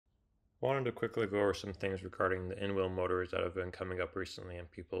I wanted to quickly go over some things regarding the in-wheel motors that have been coming up recently and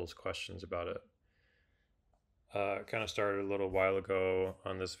people's questions about it. It kind of started a little while ago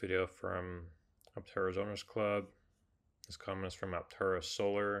on this video from Aptera's Owners Club. This comment is from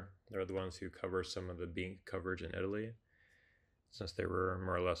Apterasol. They're the ones who cover some of the beak coverage in Italy, since they were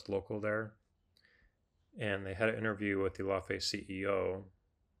more or less local there. And they had an interview with the Elafe CEO.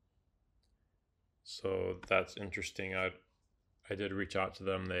 So that's interesting. I did reach out to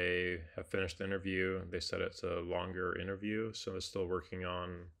them. They have finished the interview. They said it's a longer interview, so it's still working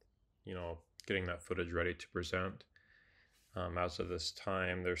on, getting that footage ready to present. As of this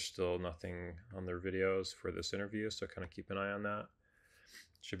time, there's still nothing on their videos for this interview, so kind of keep an eye on that.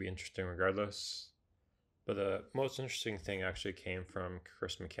 Should be interesting regardless. But the most interesting thing actually came from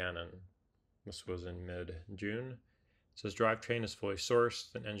Chris McCannon. This was in mid-June. It says, Drivetrain is fully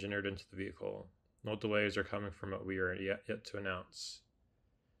sourced and engineered into the vehicle. No delays are coming from what we are yet to announce.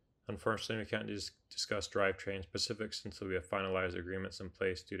 Unfortunately, we can't discuss drivetrain specifics until we have finalized agreements in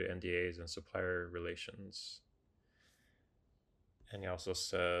place due to NDAs and supplier relations. And he also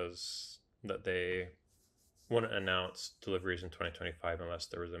says that they wouldn't announce deliveries in 2025 unless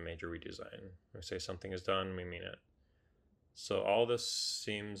there was a major redesign. We say something is done, we mean it. So all this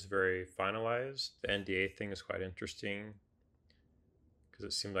seems very finalized. The NDA thing is quite interesting, because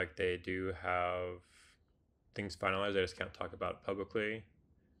it seems like they do have things finalized. I just can't talk about it publicly.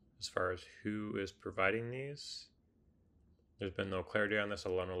 As far as who is providing these, there's been no clarity on this. A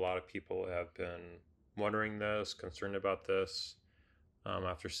lot of people have been wondering this, concerned about this.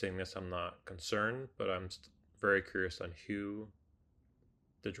 After seeing this, I'm not concerned, but I'm very curious on who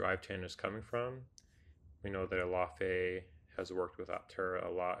the drivetrain is coming from. We know that Elafe has worked with Aptera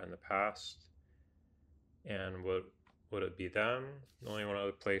a lot in the past, and would it be them? The only one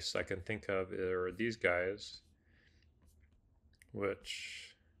other place I can think of are these guys,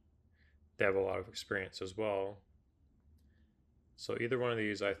 which they have a lot of experience as well. So either one of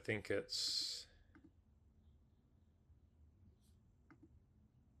these, I think it's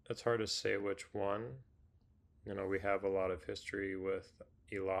hard to say which one. We have a lot of history with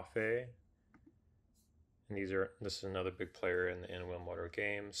Elafe, and this is another big player in the in-wheel motor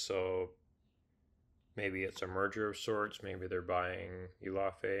game. So maybe it's a merger of sorts. Maybe they're buying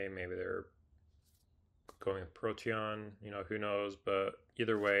Elafe. Maybe they're going with Proteon. Who knows? But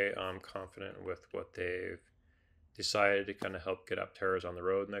either way, I'm confident with what they've decided to kind of help get Apteras on the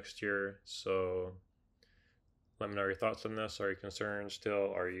road next year. So let me know your thoughts on this. Are you concerned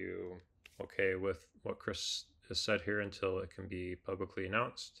still? Are you okay with what Chris has said here until it can be publicly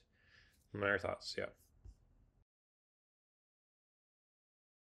announced? Let me know your thoughts. Yeah.